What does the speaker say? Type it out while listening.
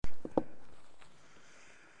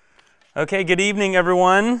Okay, good evening,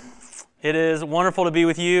 everyone. It is wonderful to be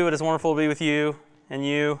with you. It is wonderful to be with you and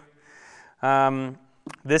you.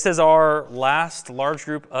 This is our last large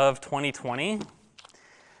group of 2020.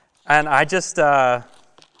 And I just, we're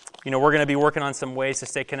going to be working on some ways to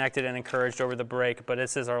stay connected and encouraged over the break, but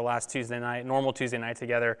this is our last Tuesday night, normal Tuesday night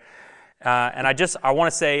together. And I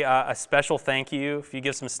want to say a special thank you. If you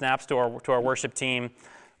give some snaps to our worship team,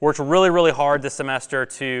 worked really, really hard this semester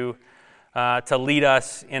to lead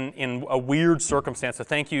us in a weird circumstance. So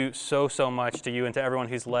thank you so much to you and to everyone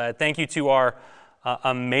who's led. Thank you to our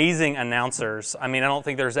amazing announcers. I mean, I don't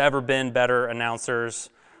think there's ever been better announcers.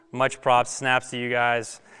 Much props, snaps to you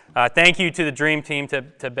guys. Thank you to the Dream Team,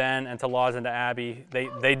 to Ben and to Laws and to Abby.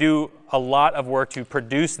 They do a lot of work to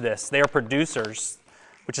produce this. They are producers,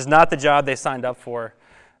 which is not the job they signed up for.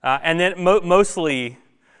 And then mostly,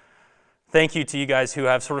 thank you to you guys who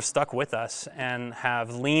have sort of stuck with us and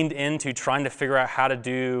have leaned into trying to figure out how to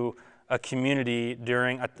do a community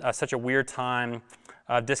during such a weird time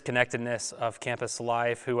of disconnectedness of campus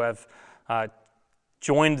life, who have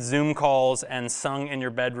joined Zoom calls and sung in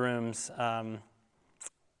your bedrooms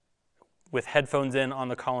with headphones in on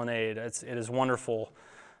the colonnade. It is wonderful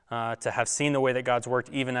to have seen the way that God's worked,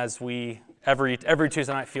 even as we every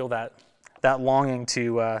Tuesday night feel that longing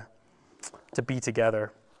to be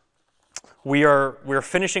together. We're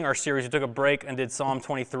finishing our series. We took a break and did Psalm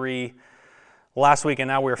 23 last week, and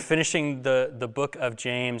now we're finishing the book of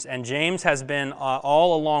James. And James has been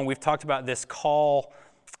all along, we've talked about this call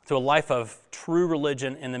to a life of true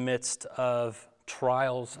religion in the midst of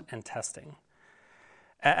trials and testing.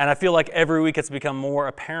 And I feel like every week it's become more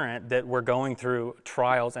apparent that we're going through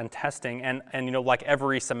trials and testing. And like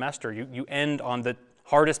every semester, you end on the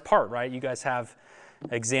hardest part, right? You guys have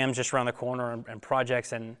exams just around the corner and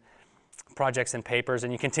projects and papers,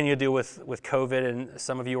 and you continue to deal with COVID, and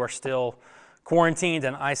some of you are still quarantined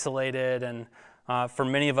and isolated, and for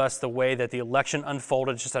many of us, the way that the election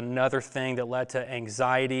unfolded is just another thing that led to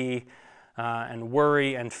anxiety and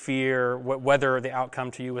worry and fear, whether the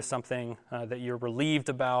outcome to you was something that you're relieved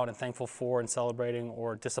about and thankful for and celebrating,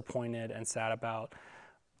 or disappointed and sad about.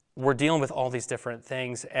 We're dealing with all these different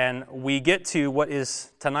things, and we get to what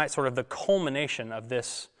is tonight sort of the culmination of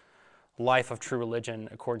this life of true religion,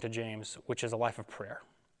 according to James, which is a life of prayer.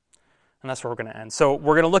 And that's where we're going to end. So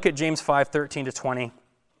we're going to look at James 5:13-20.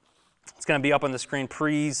 It's going to be up on the screen.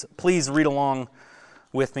 Please read along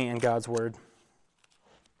with me in God's word.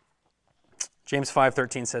 James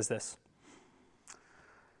 5:13 says this: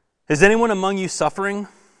 "Is anyone among you suffering?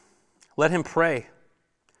 Let him pray.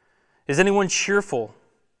 Is anyone cheerful?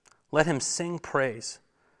 Let him sing praise.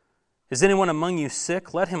 Is anyone among you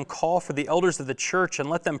sick? Let him call for the elders of the church and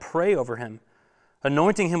let them pray over him,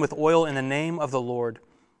 anointing him with oil in the name of the Lord.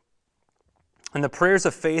 And the prayers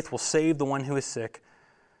of faith will save the one who is sick,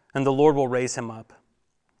 and the Lord will raise him up.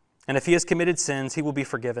 And if he has committed sins, he will be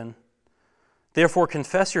forgiven. Therefore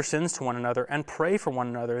confess your sins to one another and pray for one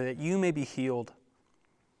another that you may be healed.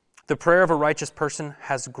 The prayer of a righteous person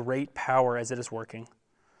has great power as it is working.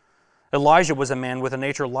 Elijah was a man with a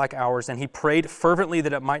nature like ours, and he prayed fervently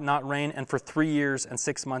that it might not rain, and for 3 years and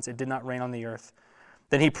 6 months it did not rain on the earth.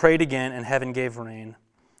 Then he prayed again, and heaven gave rain,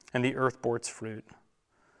 and the earth bore its fruit.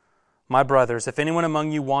 My brothers, if anyone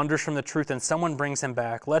among you wanders from the truth and someone brings him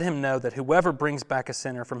back, let him know that whoever brings back a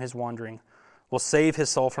sinner from his wandering will save his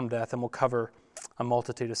soul from death and will cover a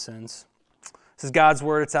multitude of sins." This is God's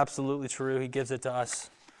word. It's absolutely true. He gives it to us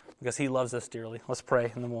because he loves us dearly. Let's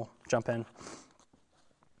pray, and then we'll jump in.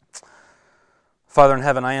 Father in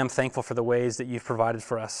heaven, I am thankful for the ways that you've provided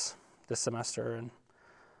for us this semester, and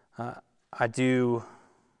I do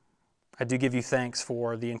give you thanks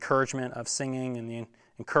for the encouragement of singing and the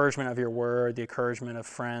encouragement of your word, the encouragement of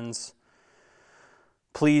friends.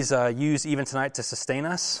 Please use even tonight to sustain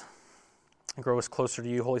us and grow us closer to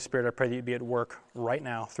you. Holy Spirit, I pray that you'd be at work right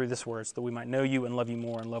now through this word so that we might know you and love you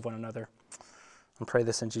more and love one another. And pray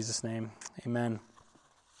this in Jesus' name. Amen.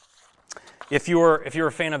 If you're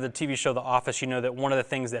a fan of the TV show The Office, you know that one of the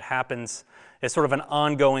things that happens is sort of an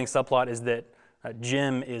ongoing subplot is that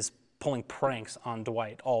Jim is pulling pranks on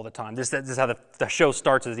Dwight all the time. This is how the show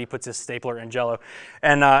starts, as he puts his stapler in Jell-O.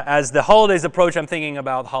 And as the holidays approach, I'm thinking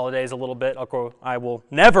about holidays a little bit. I will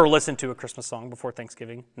never listen to a Christmas song before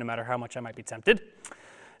Thanksgiving, no matter how much I might be tempted,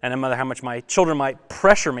 and no matter how much my children might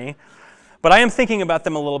pressure me. But I am thinking about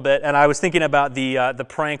them a little bit, and I was thinking about the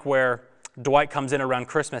prank where Dwight comes in around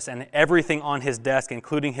Christmas, and everything on his desk,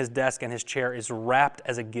 including his desk and his chair, is wrapped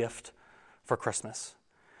as a gift for Christmas.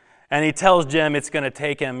 And he tells Jim it's going to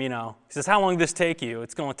take him, he says, "How long did this take you?"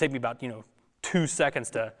 "It's going to take me about, 2 seconds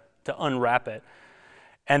to unwrap it."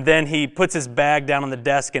 And then he puts his bag down on the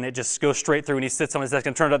desk and it just goes straight through and he sits on his desk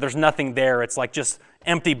and it turns out there's nothing there. It's like just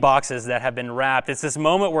empty boxes that have been wrapped. It's this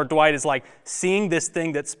moment where Dwight is like seeing this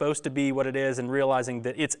thing that's supposed to be what it is and realizing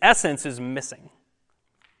that its essence is missing.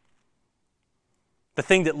 The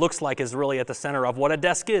thing that looks like is really at the center of what a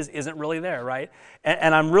desk isn't really there, right?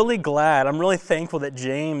 And I'm really glad, I'm really thankful that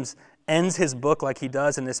James ends his book like he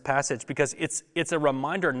does in this passage, because it's a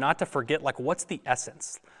reminder not to forget, like, what's the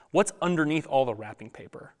essence? What's underneath all the wrapping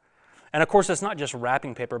paper? And of course, it's not just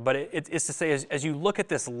wrapping paper, but it's to say, as you look at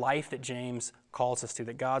this life that James calls us to,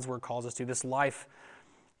 that God's Word calls us to, this life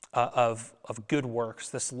of good works,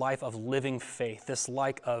 this life of living faith, this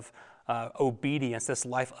life of obedience, this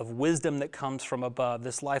life of wisdom that comes from above,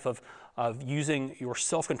 this life of using your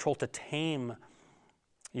self-control to tame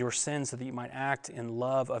your sins so that you might act in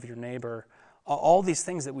love of your neighbor. All these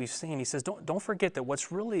things that we've seen, he says, don't forget that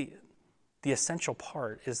what's really the essential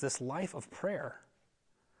part is this life of prayer.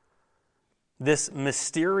 This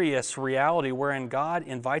mysterious reality wherein God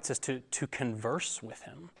invites us to converse with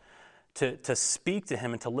Him, to speak to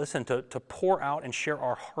Him and to listen, to pour out and share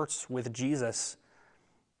our hearts with Jesus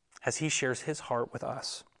as He shares His heart with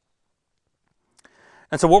us.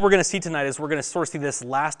 And so what we're going to see tonight is we're going to sort of see this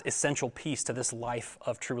last essential piece to this life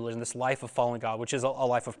of true religion, this life of following God, which is a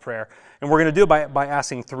life of prayer. And we're going to do it by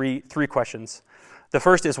asking three questions. The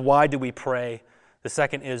first is, why do we pray? The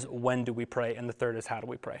second is, when do we pray? And the third is, how do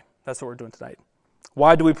we pray? That's what we're doing tonight.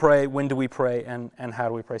 Why do we pray? When do we pray? And how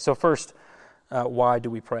do we pray? So first, why do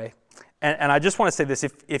we pray? And I just want to say this: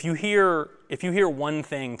 if you hear one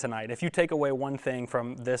thing tonight, if you take away one thing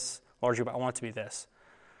from this large group, I want it to be this: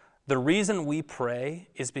 the reason we pray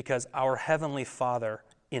is because our Heavenly Father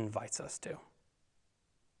invites us to. And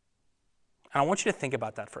I want you to think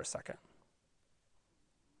about that for a second.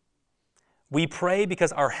 We pray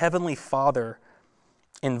because our Heavenly Father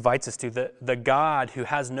invites us to. The God who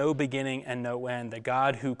has no beginning and no end, the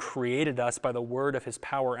God who created us by the word of His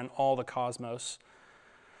power and all the cosmos,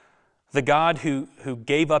 the God who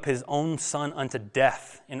gave up His own Son unto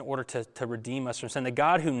death in order to redeem us from sin, the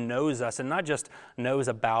God who knows us, and not just knows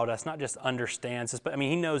about us, not just understands us, but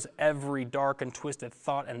He knows every dark and twisted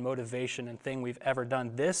thought and motivation and thing we've ever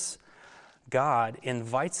done. This God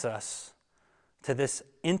invites us to this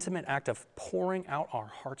intimate act of pouring out our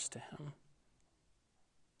hearts to Him,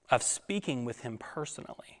 of speaking with Him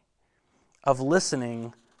personally, of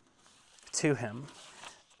listening to Him.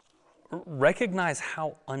 Recognize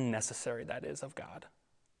how unnecessary that is of God.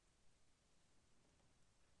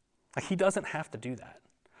 Like, He doesn't have to do that.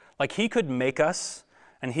 Like, He could make us,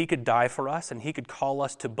 and He could die for us, and He could call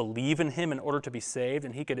us to believe in Him in order to be saved,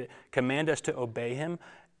 and He could command us to obey Him,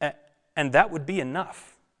 and that would be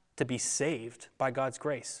enough to be saved by God's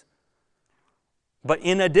grace. But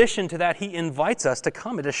in addition to that, He invites us to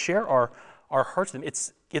come and to share our hearts with Him.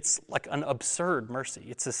 It's like an absurd mercy.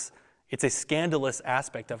 It's a scandalous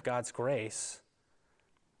aspect of God's grace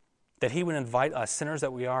that He would invite us, sinners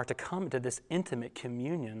that we are, to come into this intimate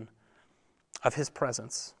communion of His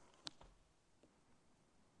presence.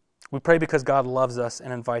 We pray because God loves us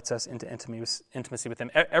and invites us into intimacy with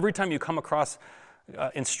Him. Every time you come across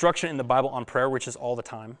instruction in the Bible on prayer, which is all the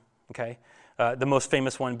time, okay? The most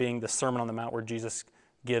famous one being the Sermon on the Mount, where Jesus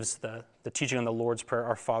gives the teaching on the Lord's Prayer,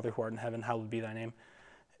 "Our Father who art in heaven, hallowed be thy name."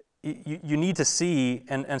 You need to see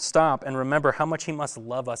and stop and remember how much He must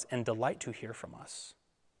love us and delight to hear from us.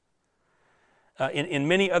 In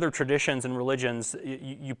many other traditions and religions,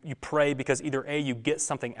 you pray because either A, you get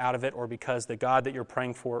something out of it, or because the God that you're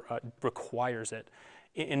praying for requires it.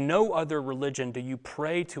 In no other religion do you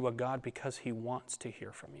pray to a God because He wants to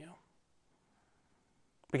hear from you.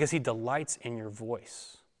 Because He delights in your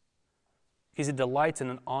voice. Because He delights in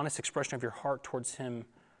an honest expression of your heart towards Him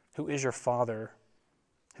who is your Father,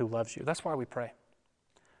 who loves you. That's why we pray.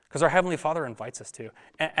 Because our Heavenly Father invites us to.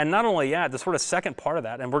 And not only that, the sort of second part of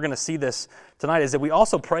that, and we're going to see this tonight, is that we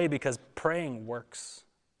also pray because praying works.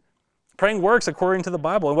 Praying works according to the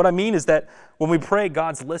Bible. And what I mean is that when we pray,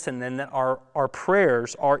 God's listened, and that our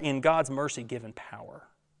prayers are in God's mercy given power.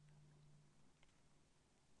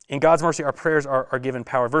 In God's mercy, our prayers are given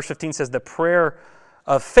power. Verse 15 says, the prayer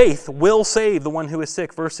of faith will save the one who is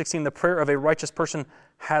sick. Verse 16, the prayer of a righteous person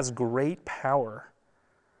has great power.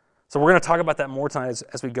 So we're going to talk about that more tonight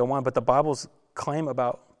as we go on, but the Bible's claim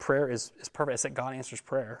about prayer is perfect. It's that God answers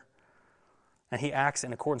prayer, and He acts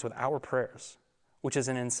in accordance with our prayers, which is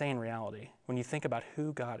an insane reality when you think about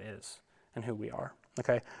who God is and who we are.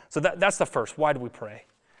 Okay, so that's the first. Why do we pray?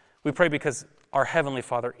 We pray because our Heavenly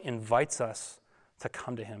Father invites us to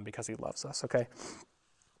come to Him because He loves us. Okay.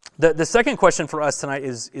 The second question for us tonight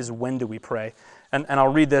is when do we pray? And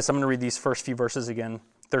I'll read this. I'm going to read these first few verses again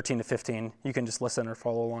 13 to 15. You can just listen or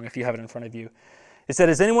follow along if you have it in front of you. It said,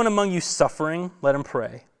 "Is anyone among you suffering? Let him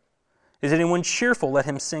pray. Is anyone cheerful? Let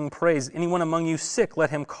him sing praise. Anyone among you sick?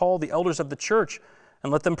 Let him call the elders of the church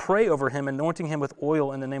and let them pray over him, anointing him with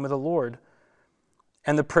oil in the name of the Lord.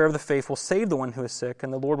 And the prayer of the faith will save the one who is sick,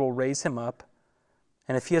 and the Lord will raise him up.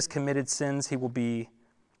 And if he has committed sins, he will be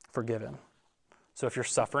forgiven." So if you're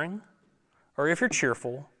suffering, or if you're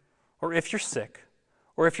cheerful, or if you're sick,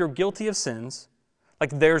 or if you're guilty of sins,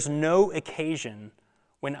 like there's no occasion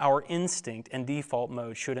when our instinct and default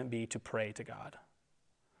mode shouldn't be to pray to God.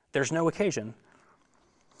 There's no occasion.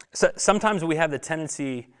 So sometimes we have the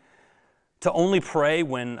tendency to only pray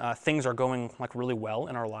when things are going like really well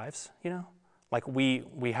in our lives, Like we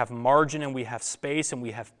have margin and we have space and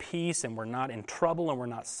we have peace and we're not in trouble and we're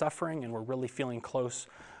not suffering and we're really feeling close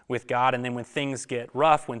with God. And then when things get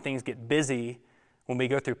rough, when things get busy, when we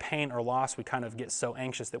go through pain or loss, we kind of get so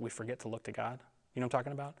anxious that we forget to look to God. You know what I'm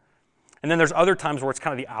talking about? And then there's other times where it's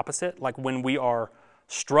kind of the opposite, like when we are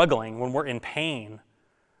struggling, when we're in pain,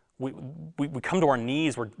 we come to our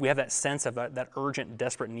knees, we have that sense of that urgent,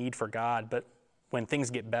 desperate need for God, but when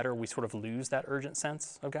things get better, we sort of lose that urgent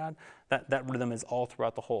sense of God. That rhythm is all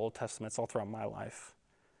throughout the whole Old Testament. It's all throughout my life.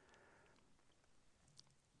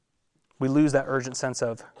 We lose that urgent sense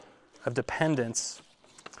of dependence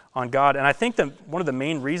on God. And I think that one of the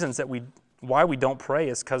main reasons why we don't pray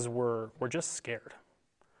is because we're just scared.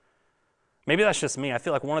 Maybe that's just me. I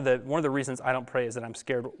feel like one of the reasons I don't pray is that I'm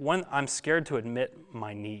scared. One, I'm scared to admit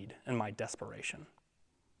my need and my desperation.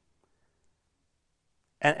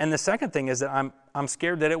 And the second thing is that I'm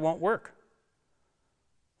scared that it won't work,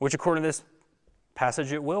 which according to this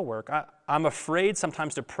passage, it will work. I'm afraid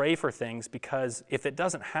sometimes to pray for things because if it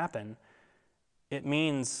doesn't happen, it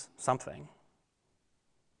means something.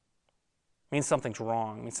 It means something's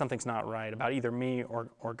wrong. It means something's not right about either me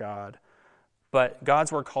or God. But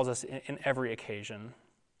God's word calls us in every occasion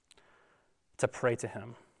to pray to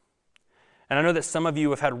him. And I know that some of you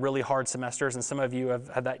have had really hard semesters and some of you have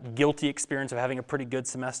had that guilty experience of having a pretty good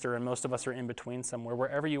semester, and most of us are in between somewhere.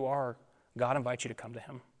 Wherever you are, God invites you to come to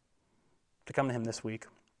him this week.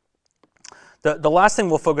 The last thing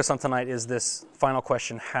we'll focus on tonight is this final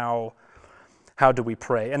question: how do we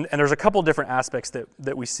pray? And there's a couple different aspects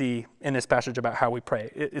that we see in this passage about how we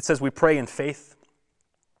pray. It says we pray in faith.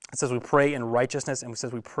 It says we pray in righteousness, and it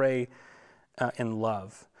says we pray in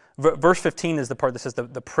love. Verse 15 is the part that says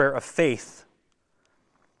the prayer of faith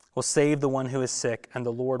will save the one who is sick, and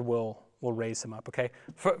the Lord will raise him up, okay?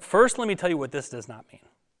 First, let me tell you what this does not mean.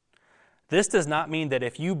 This does not mean that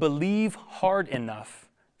if you believe hard enough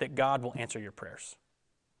that God will answer your prayers.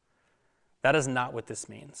 That is not what this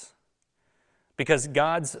means. Because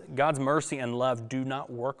God's mercy and love do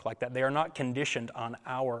not work like that. They are not conditioned on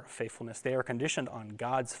our faithfulness. They are conditioned on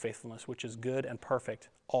God's faithfulness, which is good and perfect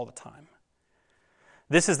all the time.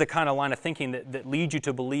 This is the kind of line of thinking that leads you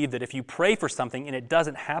to believe that if you pray for something and it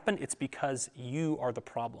doesn't happen, it's because you are the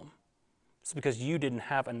problem. It's because you didn't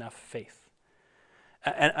have enough faith.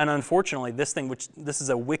 And unfortunately, this is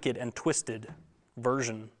a wicked and twisted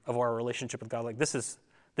version of our relationship with God. Like this is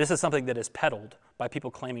something that is peddled by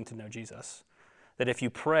people claiming to know Jesus. That if you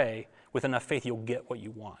pray with enough faith, you'll get what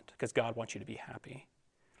you want because God wants you to be happy.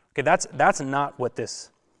 Okay, that's not what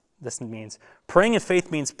this means. Praying in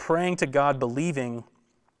faith means praying to God, believing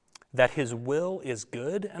that his will is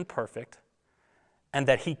good and perfect, and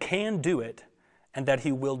that he can do it, and that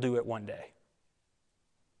he will do it one day.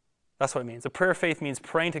 That's what it means. The prayer of faith means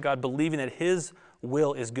praying to God, believing that his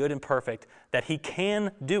will is good and perfect, that he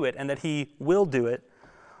can do it, and that he will do it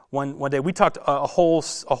one day. We talked a whole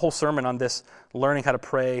sermon on this, learning how to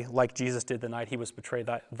pray like Jesus did the night he was betrayed,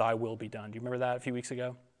 thy will be done. Do you remember that a few weeks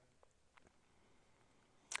ago?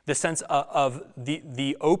 The sense of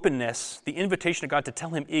the openness, the invitation of God to tell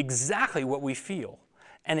him exactly what we feel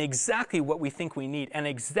and exactly what we think we need and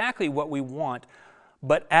exactly what we want,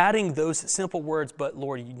 but adding those simple words, but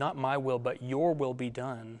Lord, not my will, but your will be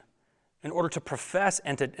done, in order to profess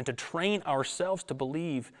and to train ourselves to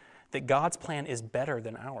believe that God's plan is better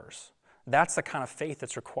than ours. That's the kind of faith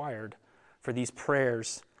that's required for these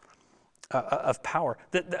prayers of power.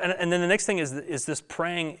 And then the next thing is this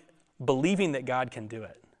praying, believing that God can do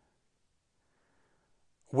it,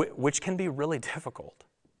 which can be really difficult,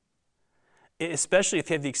 especially if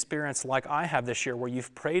you have the experience like I have this year where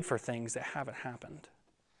you've prayed for things that haven't happened.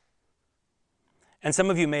 And some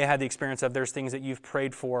of you may have had the experience of there's things that you've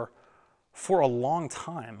prayed for a long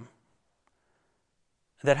time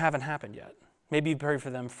that haven't happened yet. Maybe you prayed for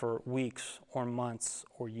them for weeks or months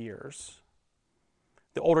or years.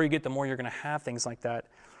 The older you get, the more you're going to have things like that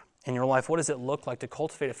in your life. What does it look like to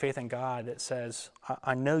cultivate a faith in God that says,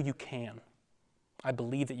 I know you can. I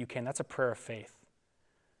believe that you can. That's a prayer of faith.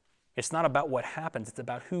 It's not about what happens. It's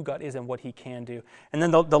about who God is and what he can do. And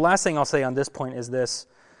then the last thing I'll say on this point is this,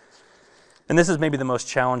 and this is maybe the most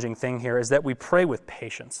challenging thing here, is that we pray with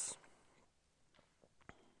patience.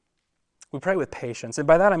 We pray with patience. And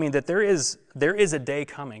by that I mean that there is a day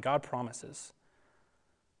coming, God promises,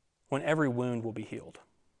 when every wound will be healed.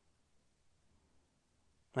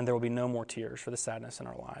 And there will be no more tears for the sadness in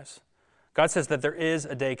our lives. God says that there is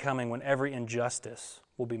a day coming when every injustice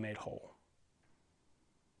will be made whole.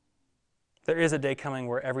 There is a day coming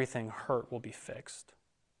where everything hurt will be fixed.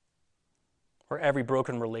 Where every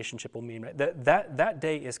broken relationship will be made. That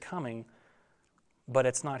day is coming, but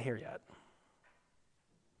it's not here yet.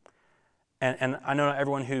 And I know not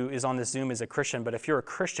everyone who is on this Zoom is a Christian, but if you're a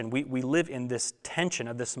Christian, we live in this tension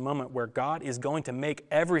of this moment where God is going to make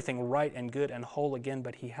everything right and good and whole again,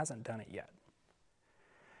 but he hasn't done it yet.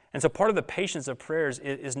 And so part of the patience of prayers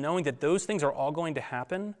is knowing that those things are all going to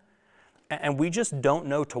happen, and we just don't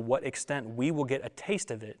know to what extent we will get a taste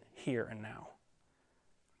of it here and now.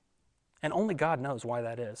 And only God knows why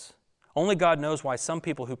that is. Only God knows why some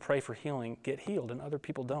people who pray for healing get healed and other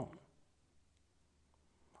people don't.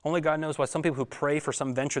 Only God knows why some people who pray for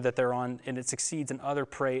some venture that they're on and it succeeds and others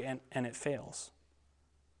pray and it fails.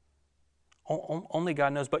 Only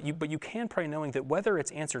God knows, but you can pray knowing that whether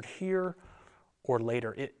it's answered here or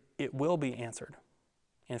later, it will be answered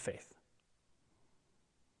in faith.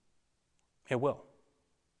 It will.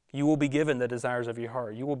 You will be given the desires of your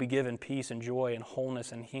heart. You will be given peace and joy and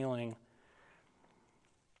wholeness and healing.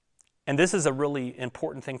 And this is a really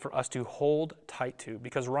important thing for us to hold tight to,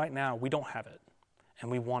 because right now we don't have it. And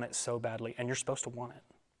we want it so badly, and you're supposed to want it.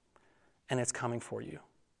 And it's coming for you.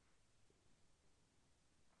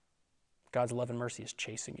 God's love and mercy is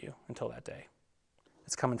chasing you until that day.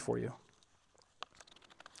 It's coming for you.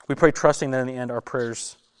 We pray trusting that in the end our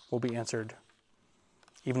prayers will be answered,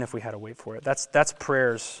 even if we had to wait for it. That's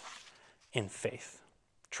prayers in faith.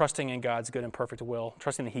 Trusting in God's good and perfect will,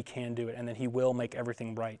 trusting that he can do it, and that he will make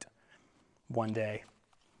everything right one day.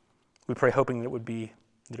 We pray hoping that it would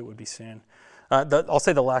be soon. I'll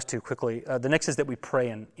say the last two quickly. The next is that we pray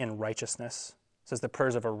in righteousness. It says the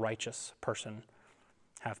prayers of a righteous person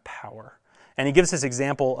have power. And he gives this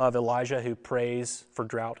example of Elijah who prays for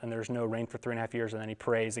drought and there's no rain for 3.5 years, and then he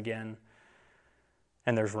prays again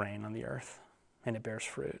and there's rain on the earth and it bears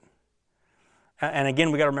fruit. And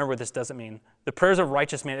again, we got to remember what this doesn't mean. The prayers of a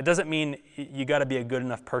righteous man, it doesn't mean you got to be a good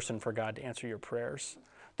enough person for God to answer your prayers.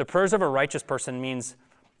 The prayers of a righteous person means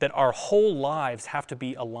that our whole lives have to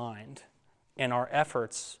be aligned in our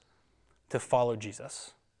efforts to follow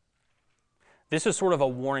Jesus. This is sort of a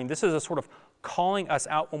warning. This is a sort of calling us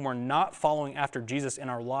out when we're not following after Jesus in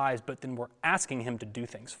our lives, but then we're asking him to do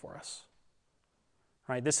things for us.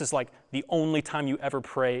 Right? This is like the only time you ever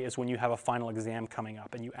pray is when you have a final exam coming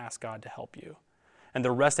up and you ask God to help you. And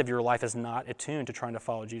the rest of your life is not attuned to trying to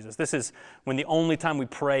follow Jesus. This is when the only time we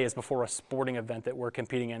pray is before a sporting event that we're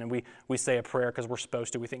competing in, and we say a prayer because we're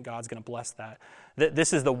supposed to. We think God's going to bless that.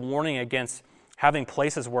 This is the warning against having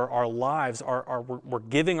places where our lives we're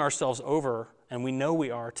giving ourselves over, and we know we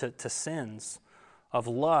are, to sins of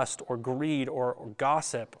lust or greed or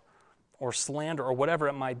gossip or slander or whatever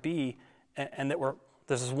it might be, and that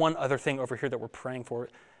this is one other thing over here that we're praying for.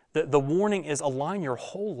 The warning is align your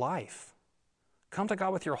whole life. Come to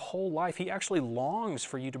God with your whole life. He actually longs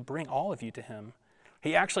for you to bring all of you to him.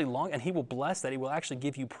 He actually longs, and he will bless that. He will actually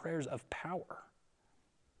give you prayers of power.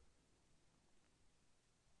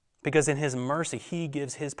 Because in his mercy, he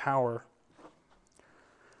gives his power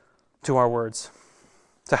to our words.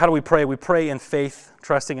 So how do we pray? We pray in faith,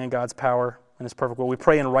 trusting in God's power and his perfect will. We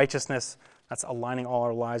pray in righteousness. That's aligning all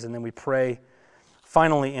our lives. And then we pray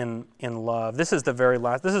finally in love. This is the very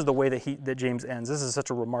last. This is the way that James ends. This is such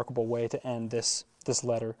a remarkable way to end this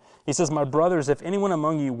letter. He says, "My brothers, if anyone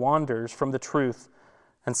among you wanders from the truth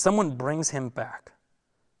and someone brings him back."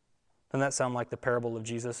 Doesn't that sound like the parable of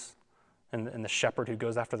Jesus and the shepherd who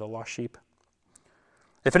goes after the lost sheep?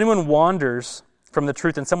 If anyone wanders from the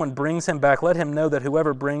truth and someone brings him back, let him know that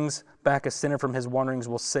whoever brings back a sinner from his wanderings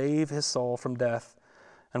will save his soul from death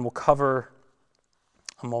and will cover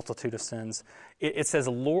a multitude of sins. It says,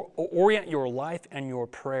 orient your life and your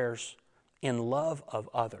prayers in love of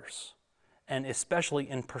others, and especially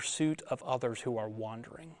in pursuit of others who are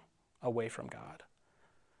wandering away from God.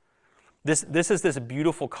 This is this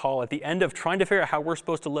beautiful call at the end of trying to figure out how we're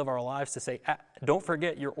supposed to live our lives to say, don't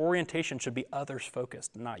forget your orientation should be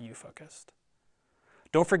others-focused, not you-focused.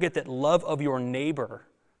 Don't forget that love of your neighbor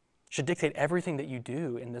should dictate everything that you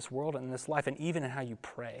do in this world and in this life, and even in how you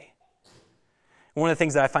pray. One of the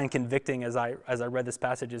things that I find convicting as I read this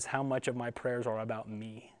passage is how much of my prayers are about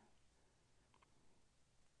me.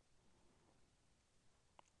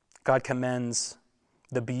 God commends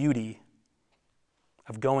the beauty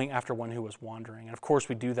of going after one who was wandering. And of course,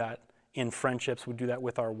 we do that in friendships. We do that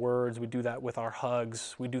with our words. We do that with our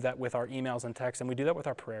hugs. We do that with our emails and texts. And we do that with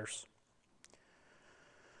our prayers.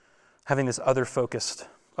 Having this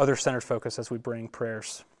other-centered focus as we bring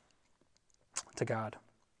prayers to God.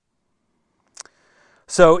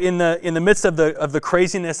 So in the midst of the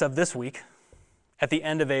craziness of this week, at the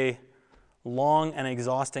end of a long and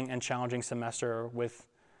exhausting and challenging semester with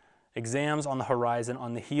exams on the horizon,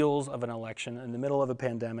 on the heels of an election, in the middle of a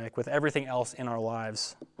pandemic, with everything else in our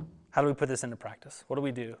lives, how do we put this into practice? What do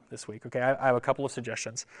we do this week? Okay, I have a couple of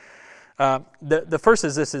suggestions. The first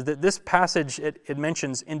is that this passage, it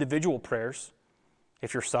mentions individual prayers.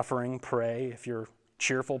 If you're suffering, pray. If you're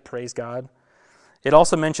cheerful, praise God. It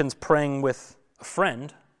also mentions praying with a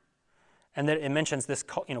friend, and then it mentions this,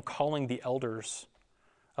 calling the elders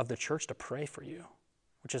of the church to pray for you,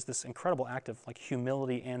 which is this incredible act of like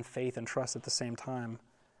humility and faith and trust at the same time.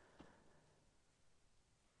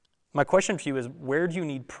 My question for you is, where do you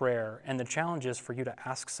need prayer? And the challenge is for you to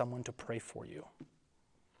ask someone to pray for you.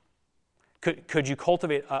 Could you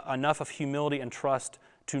cultivate enough of humility and trust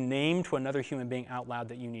to name to another human being out loud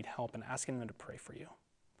that you need help and asking them to pray for you?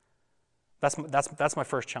 That's my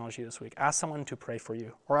first challenge to you this week. Ask someone to pray for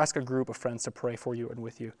you, or ask a group of friends to pray for you and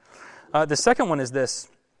with you. The second one is this,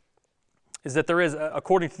 is that there is,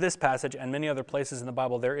 according to this passage and many other places in the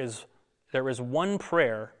Bible, there is one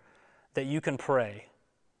prayer that you can pray,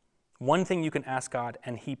 one thing you can ask God,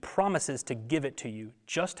 and He promises to give it to you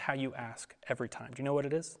just how you ask every time. Do you know what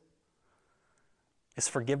it is? It's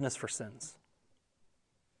forgiveness for sins.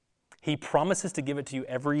 He promises to give it to you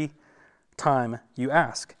every time you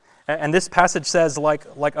ask. And this passage says, like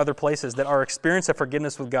other places, that our experience of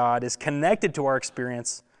forgiveness with God is connected to our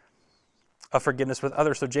experience of forgiveness with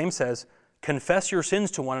others. So James says, confess your sins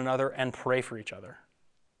to one another and pray for each other.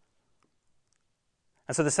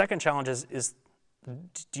 And so the second challenge is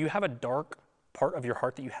do you have a dark part of your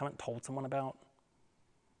heart that you haven't told someone about?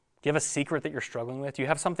 Do you have a secret that you're struggling with? Do you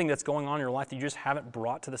have something that's going on in your life that you just haven't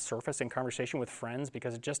brought to the surface in conversation with friends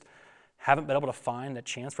because it just haven't been able to find a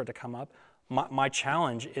chance for it to come up? My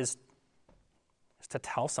challenge is to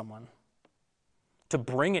tell someone, to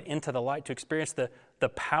bring it into the light, to experience the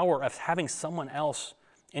power of having someone else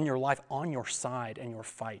in your life on your side in your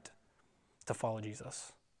fight to follow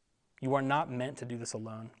Jesus. You are not meant to do this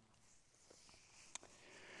alone.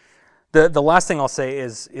 The last thing I'll say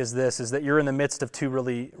is that you're in the midst of 2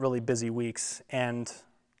 really, really busy weeks, and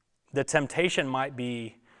the temptation might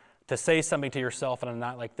be to say something to yourself on a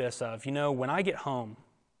night like this of, when I get home,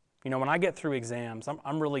 when I get through exams,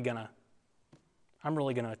 I'm really gonna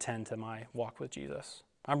attend to my walk with Jesus.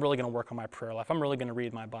 I'm really gonna work on my prayer life. I'm really gonna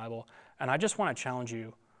read my Bible. And I just want to challenge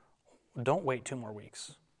you, don't wait 2 more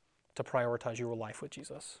weeks to prioritize your life with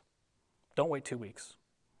Jesus. Don't wait 2 weeks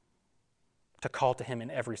to call to Him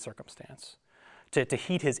in every circumstance, to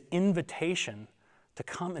heed His invitation to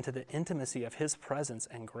come into the intimacy of His presence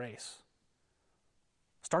and grace.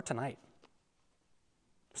 Start tonight.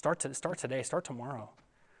 Start today. Start tomorrow.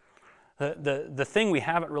 The thing we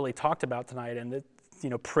haven't really talked about tonight, and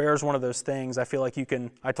prayer is one of those things. I feel like you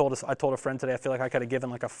can. I told a friend today, I feel like I could have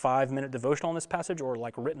given like a 5-minute devotional on this passage, or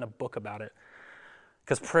like written a book about it,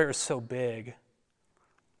 because prayer is so big.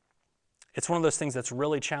 It's one of those things that's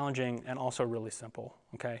really challenging and also really simple.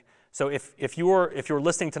 Okay, so if you're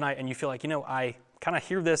listening tonight and you feel like I kind of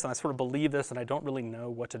hear this and I sort of believe this and I don't really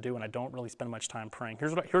know what to do and I don't really spend much time praying,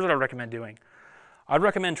 here's what I recommend doing. I'd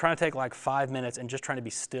recommend trying to take like 5 minutes and just trying to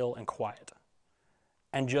be still and quiet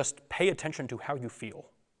and just pay attention to how you feel.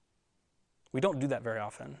 We don't do that very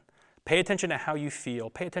often. Pay attention to how you feel.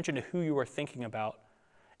 Pay attention to who you are thinking about,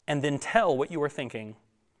 and then tell what you are thinking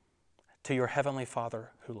to your Heavenly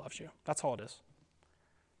Father who loves you. That's all it is.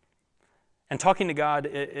 And talking to God,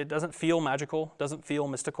 it doesn't feel magical, doesn't feel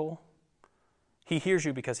mystical. He hears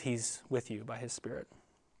you because He's with you by His Spirit.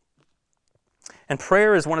 And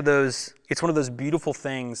prayer is one of those beautiful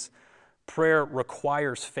things. Prayer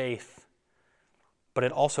requires faith, but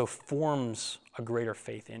it also forms a greater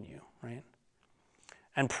faith in you, right?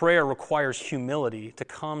 And prayer requires humility to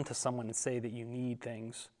come to someone and say that you need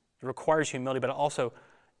things. It requires humility, but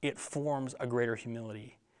it forms a greater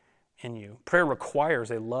humility in you. Prayer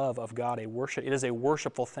requires a love of God, a worship. It is a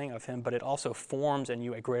worshipful thing of Him, but it also forms in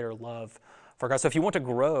you a greater love for God. So if you want to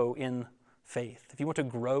grow in faith, if you want to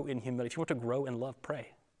grow in humility, if you want to grow in love, pray.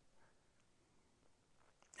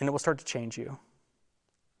 And it will start to change you.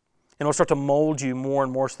 And it will start to mold you more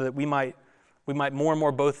and more so that we might more and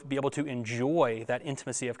more both be able to enjoy that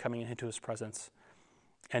intimacy of coming into His presence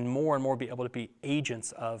and more be able to be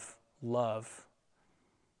agents of love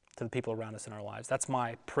to the people around us in our lives. That's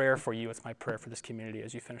my prayer for you. It's my prayer for this community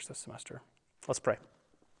as you finish this semester. Let's pray.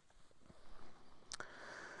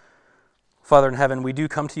 Father in heaven, we do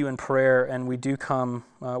come to you in prayer, and we do come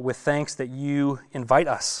with thanks that you invite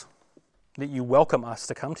us, that you welcome us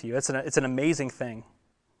to come to you. It's an amazing thing.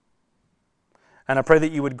 And I pray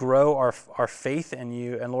that you would grow our faith in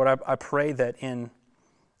you. And Lord, I pray that in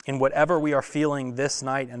whatever we are feeling this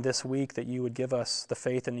night and this week, that you would give us the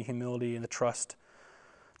faith and the humility and the trust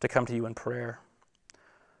to come to you in prayer.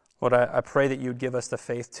 Lord, I pray that you would give us the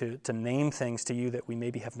faith to name things to you that we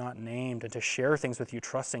maybe have not named, and to share things with you,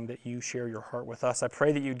 trusting that you share your heart with us. I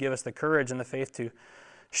pray that you'd give us the courage and the faith to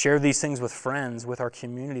share these things with friends, with our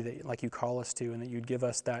community, that like you call us to, and that you'd give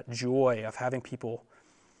us that joy of having people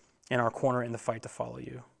in our corner in the fight to follow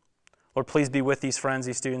you. Lord, please be with these friends,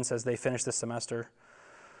 these students, as they finish this semester.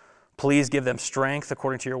 Please give them strength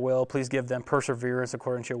according to your will. Please give them perseverance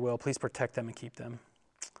according to your will. Please protect them and keep them.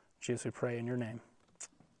 Jesus, we pray in your name.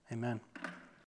 Amen.